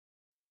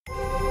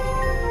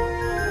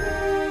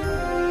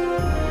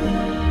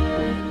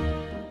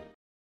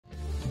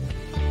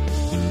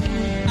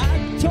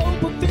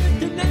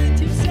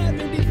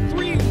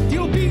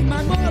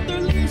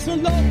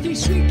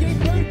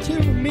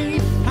me.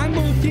 I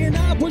moved here and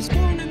I was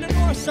born in the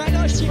north side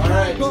of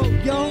Chicago,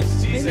 yo.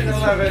 Season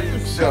 11,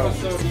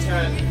 episode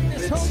 10,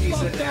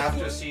 mid-season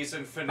after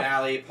season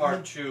finale,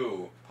 part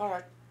 2.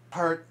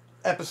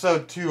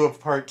 Episode 2 of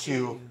part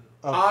 2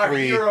 of Our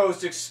 3.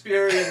 heroes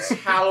experience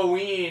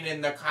Halloween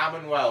in the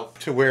Commonwealth.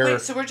 To where...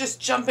 Wait, so we're just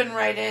jumping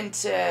right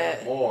into...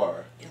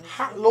 More.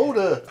 Hot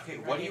loader. Okay,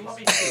 what do you want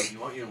me to do? Do you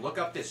want me to look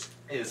up this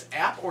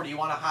app, or do you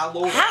want a hot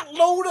loader? Hot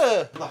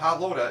loader. The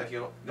hot loader, if you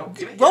don't... No,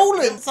 give it here.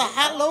 Rolling, it's a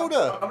hot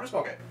loader. I'm gonna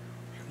smoke it.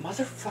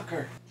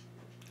 Motherfucker.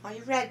 Are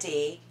you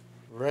ready?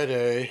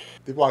 Ready.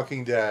 The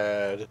Walking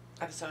Dead.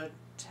 Episode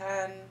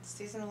 10,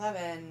 season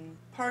 11,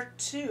 part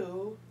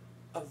 2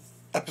 of...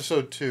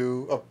 Episode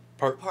 2 of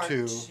part 2. Part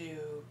 2,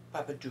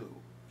 Babadoo.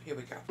 Here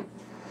we go.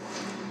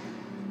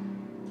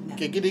 No.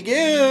 Giggity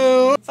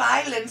goo.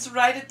 Violence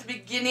right at the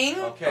beginning.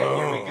 Okay,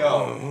 here we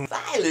go.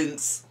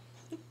 Violence.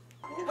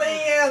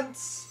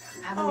 Lance!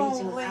 Have a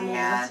meeting with Pamela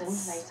Lance.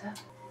 Watson later.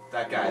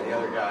 That guy, the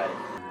other guy.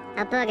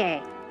 A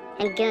booger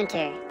and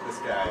Gunter. This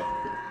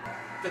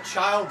guy. The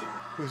child.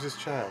 Who's this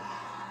child?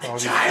 The Oh,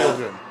 these child.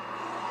 children.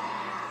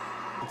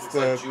 It's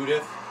like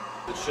Judith.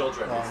 The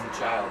children. It's the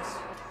childs.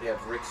 They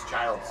have Rick's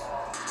childs.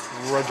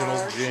 Reginald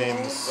RJ.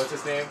 James. What's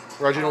his name?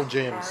 Reginald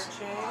James.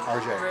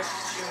 RJ. RJ. Rick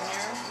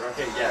Jr.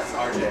 Okay, yes,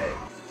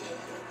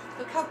 RJ.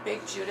 Look how big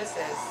Judas is.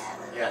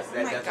 Yes,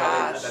 Oh my that's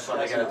gosh.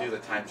 why they gotta do the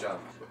time jump.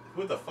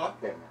 Who the fuck?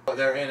 Oh,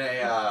 they're in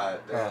a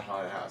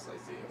haunted house, I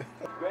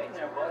see. Great in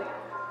there, buddy.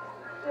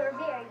 You're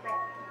very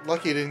great.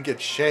 Lucky he didn't get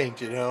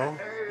shanked, you know?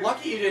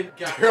 Lucky you didn't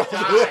die Gerald.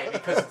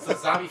 because it's a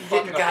zombie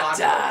fucking Didn't got apocalypse.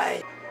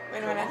 die.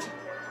 Wait a minute.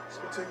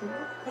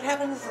 What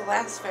happened to the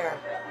last fair?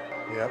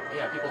 Yep.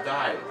 Yeah, people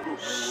died.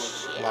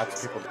 Shit.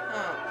 Lots of people.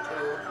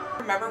 Oh,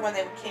 poo. Remember when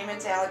they came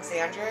into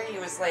Alexandria? He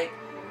was like...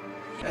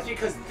 That's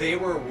because they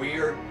were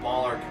weird,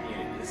 smaller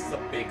community. This is a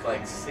big,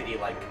 like,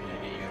 city-like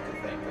community, you have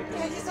to think. Like,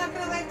 Yeah, this he's not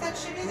gonna like that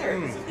shit either.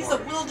 Hmm. He's a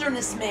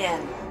wilderness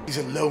man. He's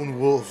a lone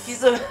wolf.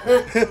 He's a...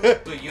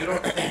 So you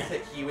don't think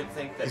that he would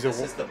think that He's a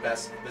this is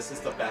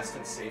the best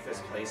and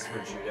safest place for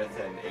Judith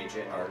and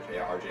AJ,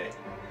 RJ?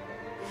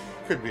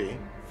 Could be.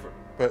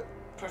 But...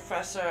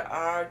 Professor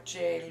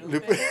R.J.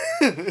 Lupin.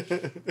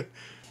 Lupin.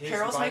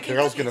 Carol's making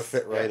Carol's cookies. gonna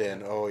fit right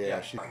in. Oh, yeah.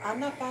 Yeah. She, I'm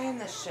not buying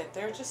this shit.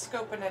 They're just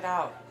scoping it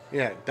out.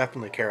 yeah,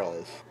 definitely Carol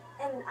is.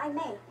 And I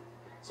may.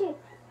 Shoot.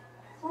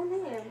 Oh,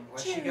 man. Well,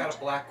 she got a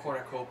black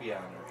cornucopia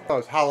on her. Oh,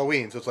 it's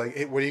Halloween, so it's like,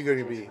 hey, what are you going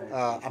to be?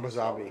 I'm a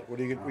zombie. What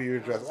are you going to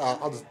dress?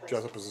 I'll just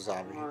dress up as a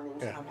zombie.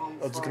 Yeah, I'm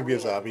just going to be a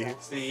zombie.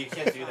 See, you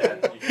can't do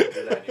that. You can't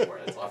do that anymore.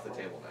 It's off the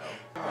table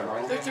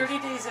now. They're 30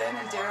 days in,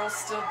 and Daryl's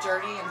still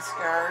dirty and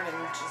scarred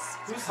and just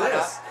Who's cut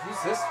this? up.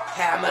 Who's this?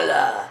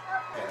 Pamela.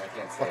 Okay, I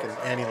can't say Fucking it.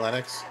 Annie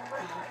Lennox.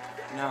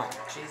 No,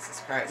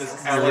 Jesus Christ. This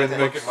This is LA Eurythmics.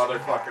 looking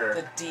motherfucker.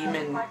 the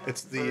demon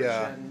It's the,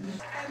 version.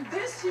 And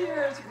this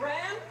year's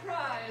grand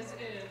prize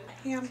is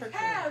Hamburger.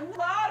 10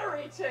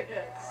 lottery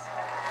tickets.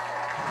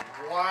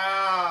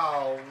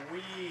 Wow,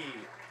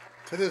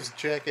 to this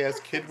jackass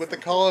kid with the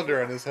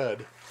colander on his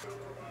head.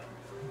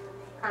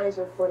 Connie's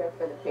reporting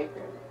for the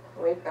paper.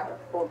 We've got a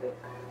full day.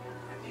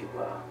 You,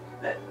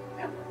 met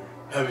him.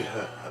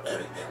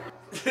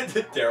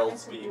 Daryl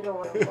speak. You don't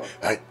want to go.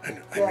 I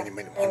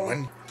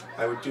one.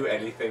 I would do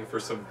anything for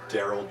some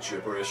Daryl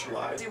gibberish Is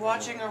lines. he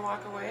watching her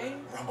walk away?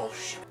 Rumble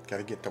shit.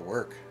 Gotta get to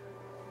work.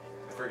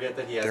 I forget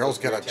that he has. Daryl's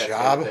this got a weird tattoo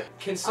job. that-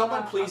 Can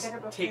someone please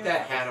take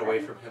that hat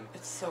away from him?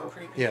 It's so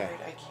creepy. Yeah. Right?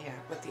 I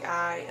can't. With the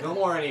eye and No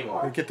more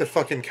anymore. Get the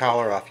fucking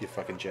collar off, you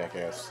fucking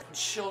jackass. the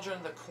children,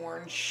 the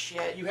corn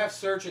shit. You have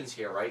surgeons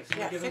here, right? So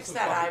Yeah, you give fix him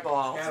that some fucking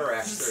eyeball.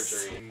 cataract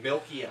surgery.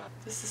 Milky eye.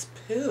 This is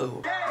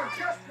poo.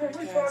 Just when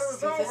we Yes,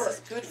 see, this is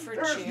good for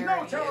Jerry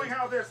and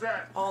how this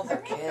ends. all the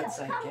kids,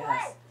 I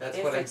guess. That's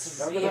If what I'm it's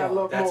saying.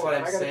 real. That's what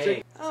I'm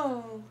saying.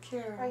 Oh, How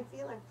Kara. you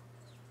feeling?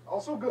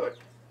 Also good.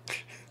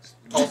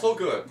 Also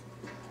good.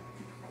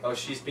 Oh,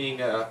 she's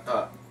being a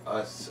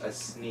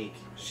sneak.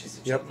 She's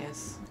a Yep.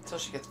 genius. Until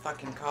she gets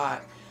fucking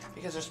caught.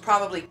 Because there's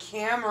probably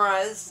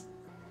cameras.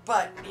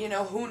 But, you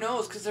know, who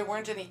knows? Because there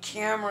weren't any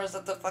cameras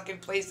at the fucking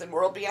place in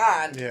World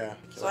Beyond. Yeah.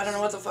 So I don't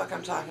know what the fuck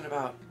I'm talking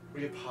about.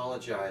 We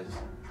apologize.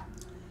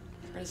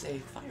 There's a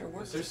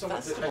fireworks Is there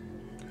someone festival.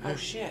 Oh,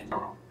 shit.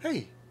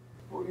 Hey.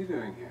 What are you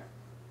doing here?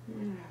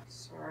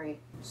 Sorry.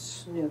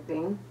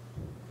 Snooping.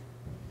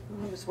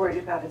 I was worried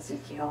about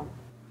Ezekiel.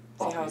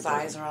 See how his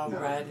eyes are all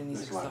red and he's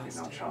There's likely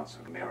exhausted. no chance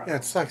of a miracle. Yeah,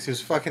 it sucks. He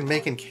was fucking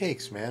making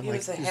cakes, man. He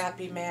was a he's-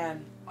 happy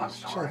man. I'm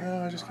Sure, sorry.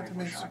 oh, I just got to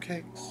make some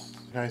cakes.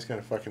 Now he's got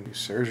to fucking do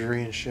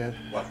surgery and shit.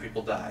 Watch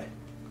people die.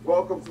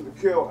 Welcome to the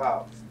kill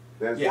house.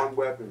 There's Yeah. one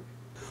weapon.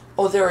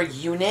 Oh, they're a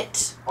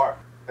unit? Hart,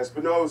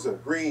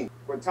 Espinoza, Green,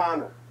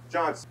 Quintana,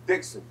 Johnson,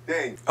 Dixon,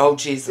 Dane. Oh,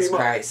 Jesus Team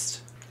up.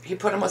 Christ. He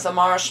put him with a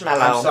marshmallow.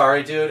 I'm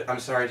sorry, dude. I'm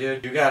sorry,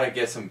 dude. You gotta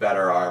get some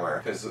better armor,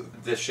 because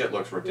this shit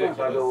looks If I go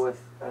ridiculous.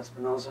 with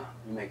Espinoza,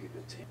 you make a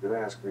good team. Did I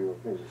ask for your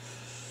opinion?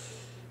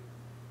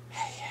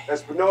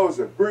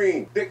 Espinoza,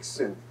 Green,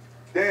 Dixon,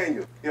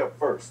 Daniel. You up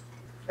first.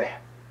 Hey,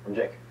 I'm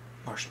Jake.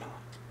 Marshmallow.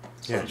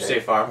 Yeah.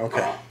 Safe farm.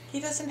 Okay. He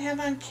doesn't have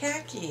on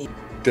khaki.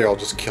 Daryl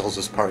just kills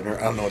his partner.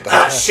 I don't know what the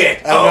Ah, hell.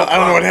 shit! I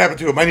don't know what happened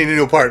to him. I need a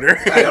new partner.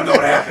 I don't know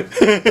what happened.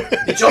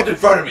 He jumped in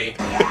front of me.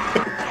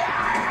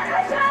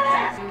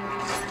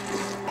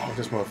 Let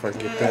this motherfucker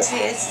get that.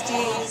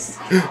 Tasties.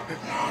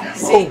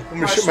 Oh, I'm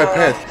gonna shoot my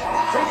pants.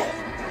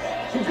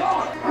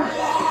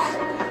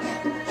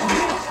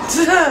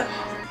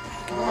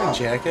 Come on,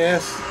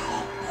 jackass.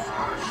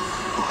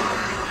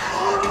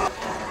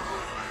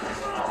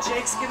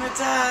 Jake's gonna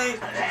die.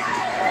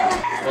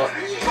 Well,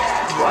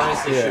 you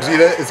honestly Yeah. should. See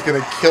that? It's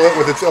gonna kill it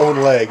with its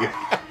own leg.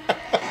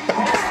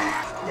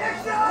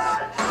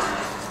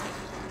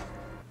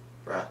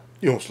 Bruh.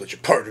 You almost let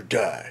your partner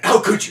die. How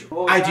could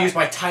you? I had to use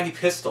my tiny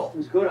pistol. It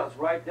was good. I was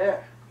right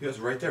there. He was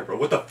right there, bro.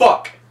 What the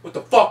fuck? What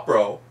the fuck,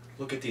 bro?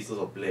 Look at these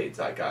little blades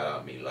I got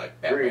on me,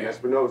 like Green, Batman.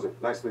 Espinoza,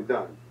 nicely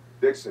done.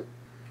 Dixon.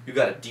 You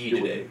got a D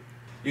today.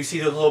 You see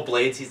the little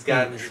blades he's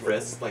got in his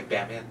wrists, like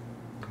Batman?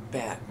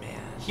 Batman.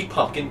 He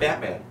pumpkin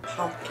Batman.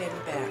 Pumpkin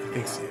Batman.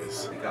 Thinks he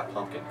is. He got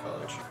pumpkin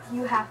colors.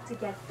 You have to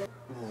get this.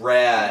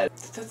 Rad.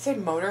 Did that say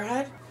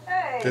Motorhead?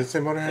 Did it say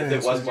Motorhead?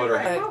 If it was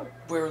Motorhead.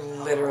 We're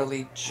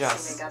literally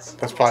just That's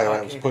probably why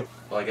I was talking put.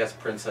 Well, I guess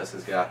Princess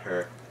has got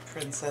her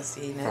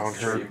princessiness. Found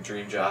her.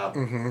 dream job.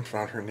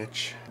 Found her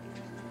niche.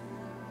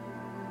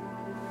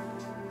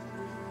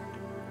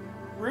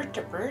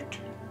 Bert.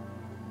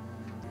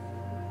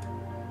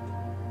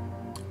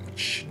 What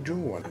she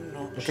doing? I'm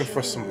not Looking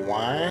for some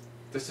wine?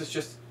 This is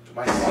just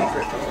my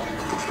secret.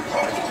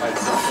 My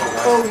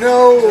Oh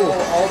no!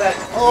 all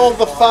that. All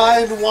the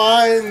fine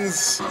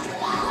wines!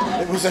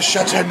 It was a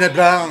Chateau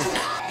Blanc.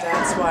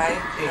 That's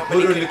why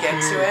nobody could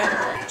get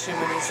to it. Too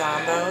many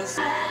zombos.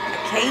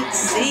 I can't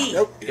see.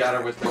 Nope. You got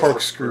her with the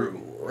Corkscrew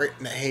right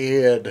in the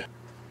head.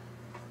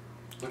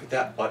 Look at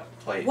that butt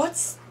plate.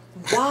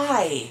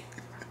 Why?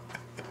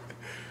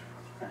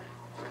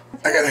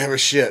 I gotta have a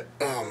shit.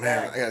 Oh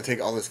man, I gotta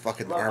take all this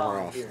fucking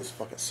armor off. This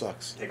fucking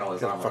sucks. Take all his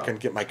Gotta armor fucking off.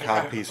 get my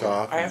cod piece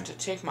off. I have to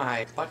take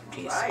my butt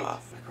piece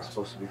off. It's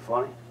supposed to be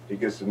funny. He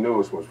gets the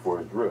newest ones for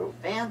his drill.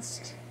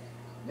 Advanced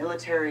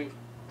military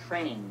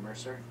training,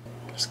 Mercer.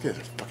 This guy's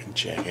a fucking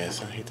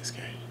jackass. I hate this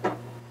guy.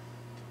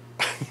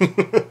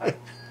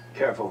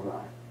 Careful,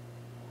 Ryan.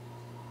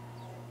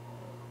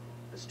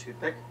 This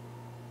toothpick.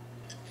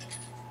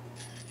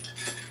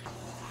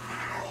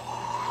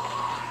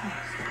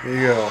 There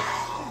you go.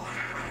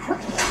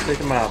 Take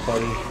him out,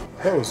 buddy.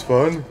 That was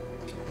fun.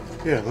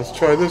 Yeah, let's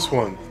try this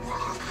one.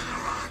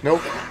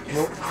 Nope.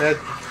 Nope. That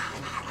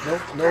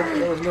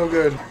was no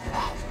good.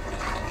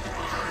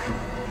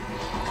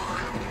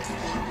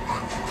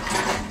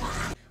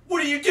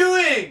 What are you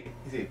doing?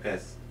 He's getting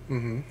pissed.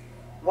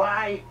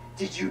 Why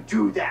did you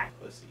do that?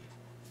 Pussy.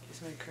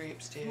 He's my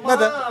creeps, dude.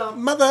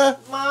 Mother!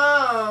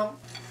 Mom!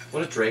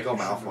 What a Draco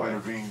Malfoy.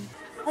 Intervene.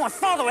 My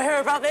father will hear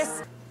about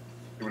this.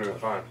 He would have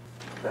been fine.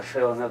 Did I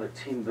fail another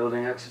team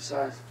building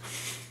exercise?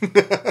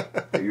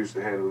 You're used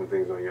to handling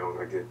things on your own.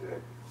 I get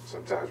that.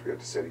 Sometimes we have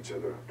to set each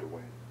other up to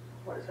win.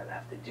 What does that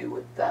have to do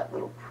with that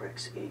little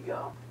prick's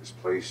ego? This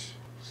place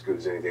is as good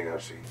as anything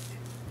I've seen.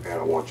 And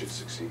I want you to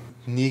succeed.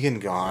 Negan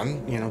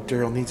gone. You know,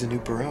 Daryl needs a new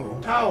bro.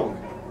 No!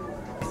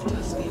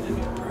 Does need a new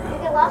bro.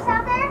 Get lost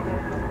out there?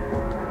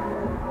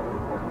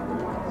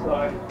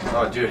 Sorry.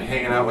 Oh, dude,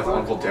 hanging out with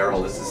Uncle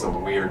Daryl, this is a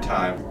weird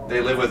time. They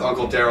live with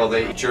Uncle Daryl,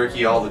 they eat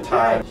jerky all the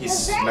time. He's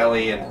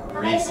smelly and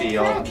greasy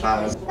all the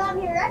time. Got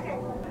me a record.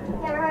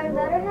 You ever heard of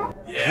Motorhead?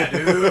 Yeah,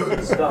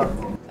 dude! Stuff.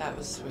 That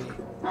was sweet.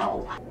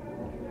 No.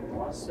 You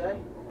want to stay?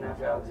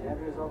 After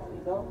Alexandria's all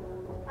cleaned up?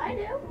 I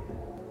do.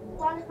 As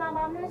long as my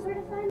mom knows where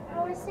to find me, I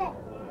want to stay.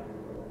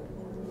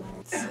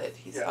 Sid,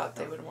 he thought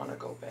they would want to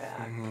go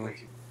back.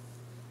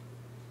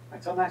 I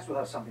tell Max we'll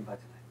have something by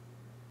tonight.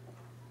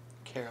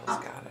 Carol's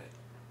got it.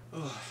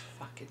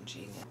 Fucking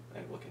genius.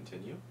 And we'll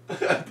continue.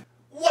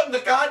 What in the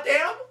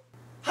goddamn?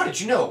 How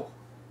did you know?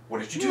 What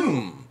did you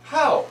do?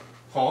 How?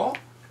 Huh?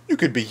 You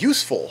could be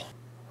useful.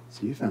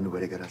 So you found a way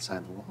to get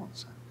outside the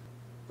walls.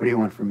 What do you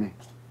want from me?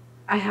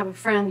 I have a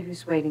friend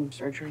who's waiting for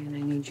surgery, and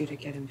I need you to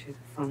get him to the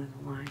front of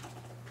the line.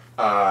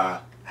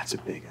 That's a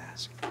big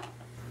ask.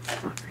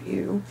 Not for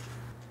you.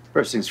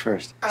 First things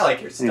first. I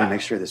like your I need to style.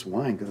 make sure this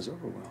wine goes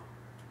over well.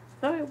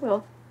 Oh, it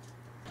will.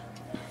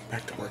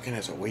 Back to working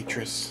as a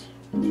waitress.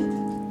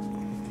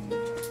 Normal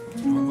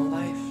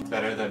life.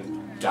 Better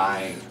than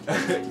dying.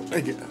 I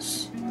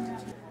guess.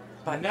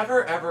 But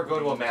never ever go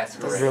to a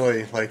masquerade.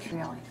 Really, like,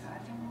 Really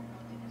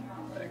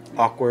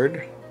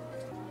awkward.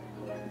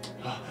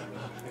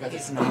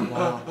 He's not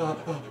well.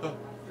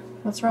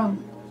 What's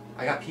wrong?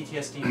 I got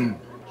PTSD.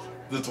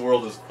 This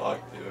world is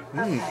fucked, dude.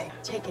 Okay,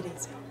 take it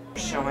easy.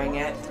 Showing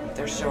it.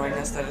 They're showing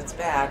us that it's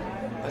bad,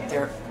 but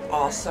they're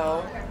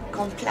also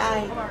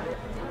comply.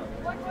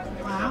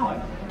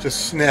 Wow.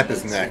 Just snap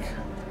his neck.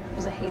 It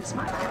was a hate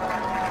smile.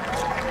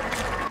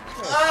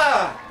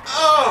 Ah!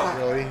 Oh!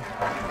 Really?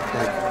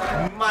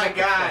 Like, My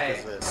guy! what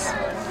is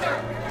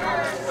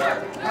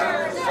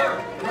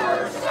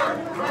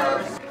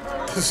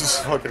this? This is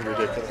fucking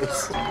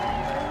ridiculous.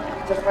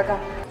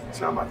 It's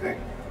not my thing.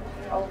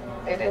 Oh,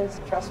 it is.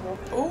 Trust me.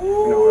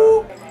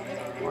 Ooh!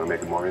 You want to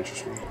make it more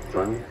interesting?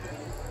 Join me?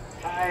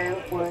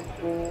 I would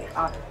be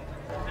honored.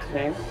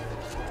 Name?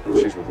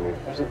 She's with me.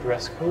 There's a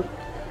dress code.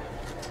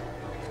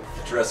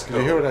 Dress Did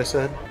you hear what I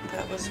said?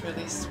 That was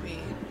really sweet.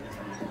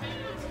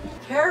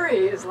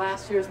 Carrie is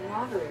last year's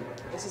lottery winner.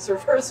 This is her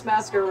first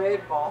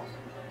masquerade ball.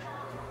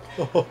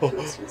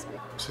 Excuse me.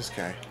 What's this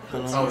guy?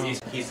 Oh,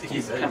 he's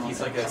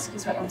like a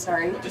Excuse me, I'm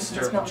sorry.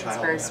 disturbed Miss Milton is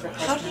child. very Man. strict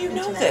How do you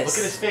know tonight. this? Look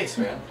at his face,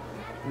 man.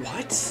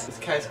 What? This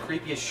guy's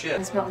creepy as shit.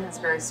 Miss Milton has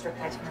very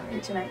strict itinerary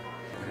tonight.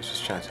 I was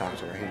just trying to talk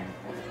to her. He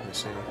didn't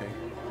say anything.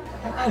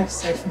 I'm kind of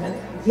so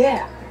familiar.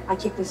 Yeah, I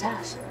kicked his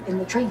ass in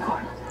the train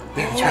car.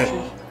 Yeah, that's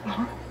right.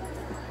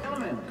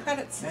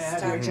 Credit May I have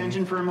your system.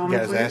 attention for a He moment,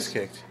 got his please? ass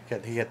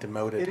kicked. He got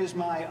demoted. It is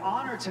my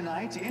honor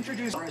tonight to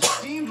introduce our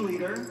esteemed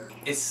leader,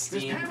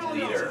 Esteemed Pamela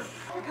leader. Milton.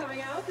 We're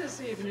coming out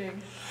this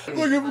evening. Look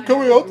at him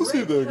coming out this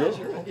evening.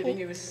 Pleasure of giving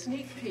you a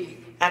sneak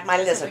peek At my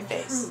lizard something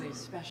face. truly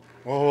special.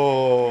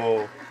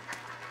 Oh.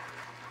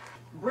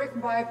 Brick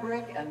by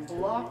brick and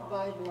block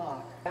by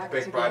block. Back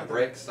Brick by together.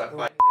 brick, stuck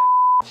by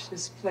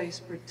This place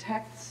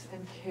protects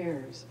and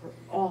cares for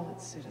all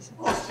its citizens.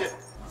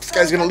 This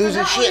guy's gonna lose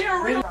his shit.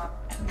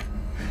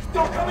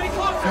 Don't come any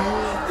closer!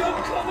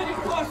 Don't come any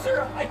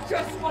closer! I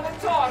just want to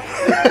talk!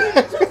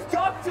 Just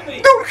talk to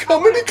me! Don't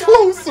come any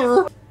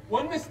closer.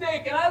 One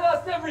mistake and I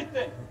lost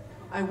everything!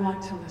 I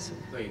want to listen.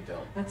 No, you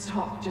don't. Let's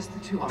talk, just the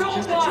two of us. Don't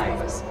Just the two of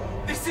lie! us.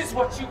 This is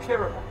what you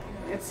care about.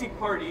 Fancy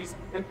parties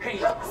and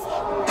paintings.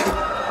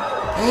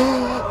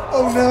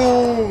 Oh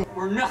no.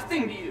 We're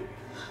nothing to you.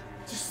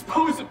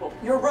 Disposable.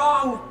 You're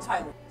wrong,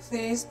 Tyler.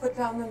 Please put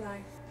down the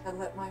knife and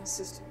let my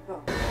assistant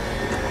go.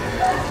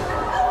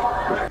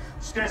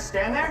 Just gonna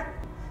stand there?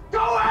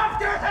 Go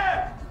after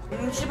him!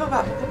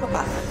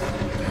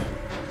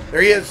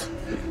 There he is.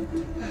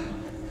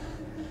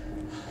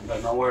 I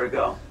don't know where to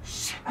go.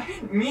 I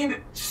didn't mean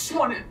it. Just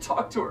wanted to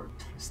talk to her.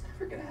 It's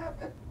never gonna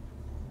happen.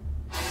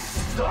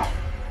 Stop.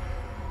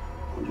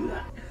 Don't do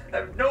that. I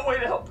have no way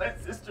to help my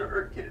sister or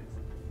her kids.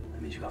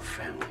 That means you got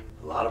family.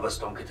 A lot of us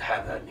don't get to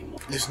have that anymore.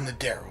 Listen to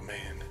Daryl,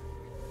 man.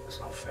 It's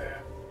not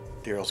fair.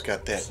 Daryl's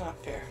got It's that.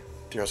 not fair.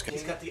 Daryl's got.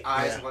 He's got the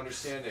eyes Yeah. of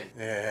understanding.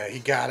 Yeah, he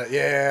got it.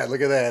 Yeah, look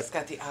at It's that.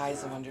 got the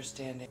eyes of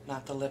understanding,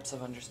 not the lips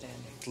of understanding.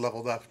 It's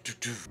leveled up.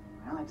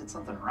 Well, I did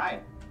something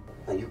right.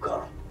 Now you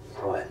got him.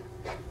 Go ahead.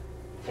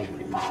 Take him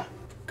to your mom.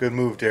 Good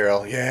move,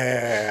 Daryl.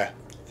 Yeah.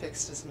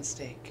 Fixed his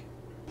mistake.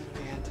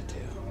 What he had to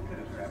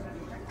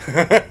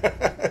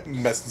do.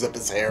 Messes up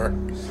his hair.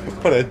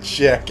 What a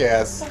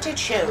jackass. What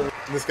did you? And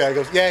this guy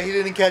goes, yeah, he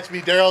didn't catch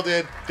me. Daryl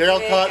did. Daryl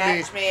He caught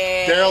catch me.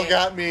 me. Daryl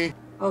got me.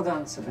 Hold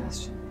on,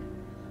 Sebastian.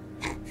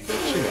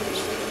 She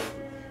knows.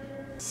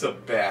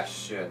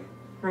 Sebastian.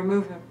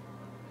 Remove him.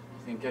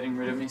 You think getting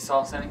rid of me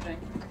solves anything?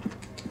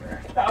 There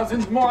are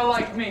thousands more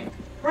like me.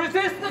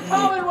 Resist the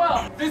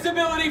Commonwealth!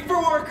 Visibility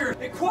for workers!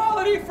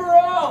 Equality for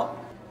all!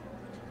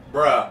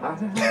 Bruh.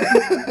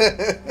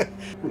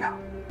 No.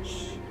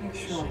 Make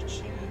sure.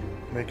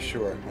 Make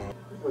sure.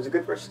 It was a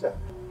good first step.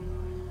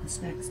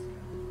 What's next?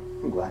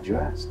 I'm glad you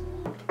asked.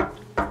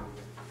 I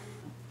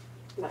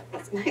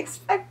wasn't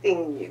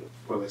expecting you.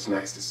 Well, it's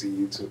nice to see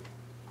you too.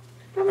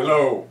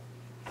 Hello.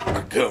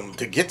 Come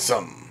to get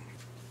some.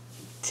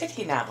 Did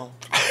he now?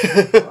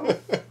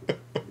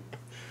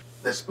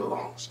 This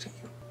belongs to you.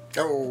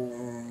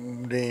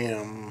 Oh,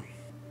 damn.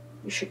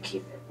 You should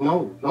keep it.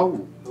 No.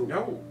 No.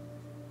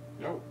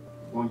 I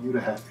want you to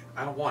have it.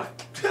 I don't want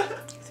it.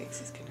 He thinks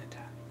he's gonna die.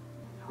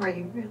 Are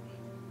you really?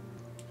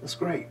 That's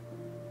great.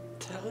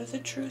 Tell her the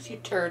truth, you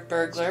turd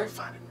burglar.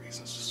 Still finding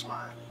reasons to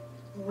smile.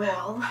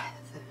 Well,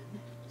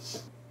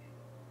 then.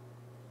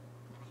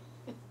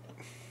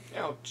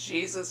 Oh,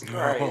 Jesus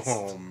Christ.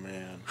 Oh,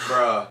 man.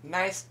 Bruh.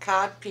 Nice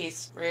cod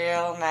piece.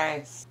 Real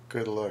nice.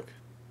 Good look.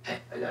 Hey,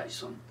 I got you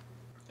something.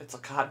 It's a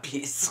cod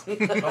piece.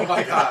 Oh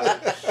my god.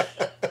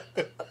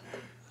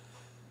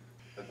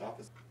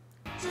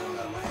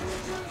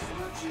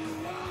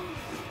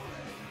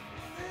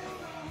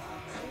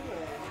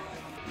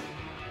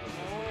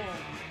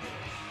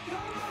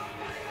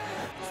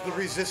 It's the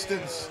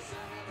resistance.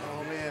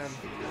 Oh, man.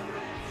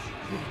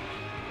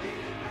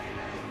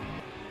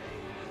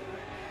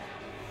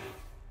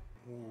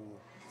 Ooh.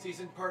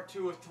 Season part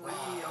 2 of 3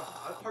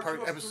 of part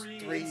 2 of episode 3.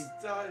 three. It's,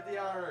 the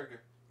ARG.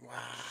 Wow.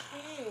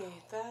 Hey,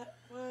 that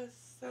was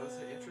an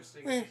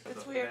interesting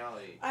it's weird.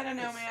 finale. I don't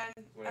know, man.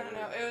 I whatever. don't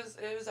know.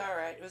 It was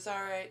alright. It was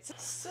alright.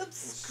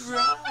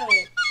 Subscribe.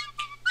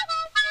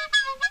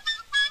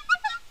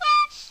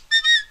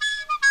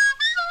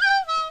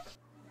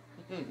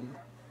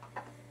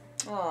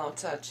 Oh,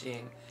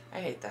 touching. I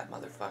hate that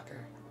motherfucker.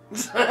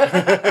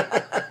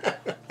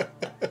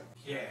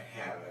 Yeah,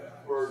 have it.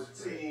 For a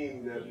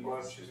team that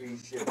must be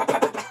shit.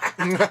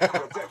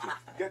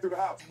 Get through the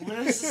house. When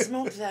I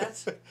smoked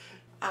that,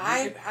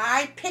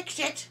 I picked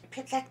it.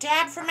 Picked that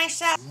dab for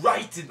myself.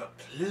 Right in the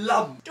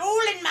plum.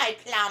 Stolen my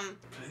plum.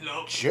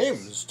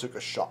 James took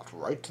a shot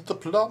right to the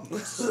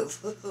plums.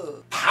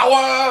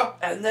 Power!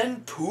 And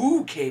then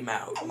poo came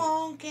out.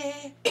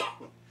 Monkey.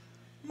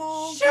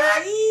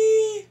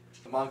 Monkey.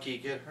 Monkey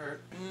get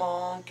hurt.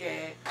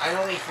 Monkey. I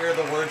only hear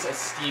the words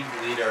esteemed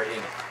leader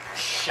in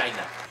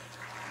China.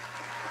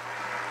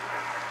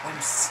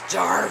 I'm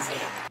starving.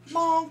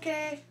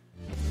 Monkey.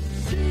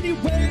 City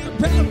where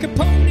Brown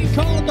Capone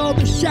called all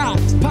the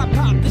shots. Pop,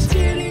 pop, the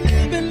city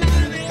living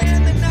lively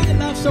and the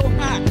nightlife so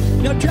hot.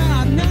 Now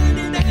drive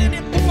 99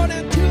 and 4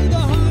 down to the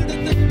heart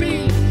of the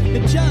beat.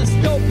 And just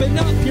open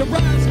up your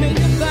eyes, man,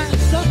 you'll find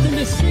something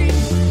to see.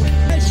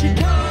 As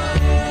Chicago.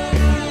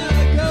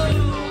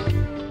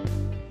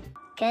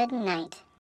 Good night.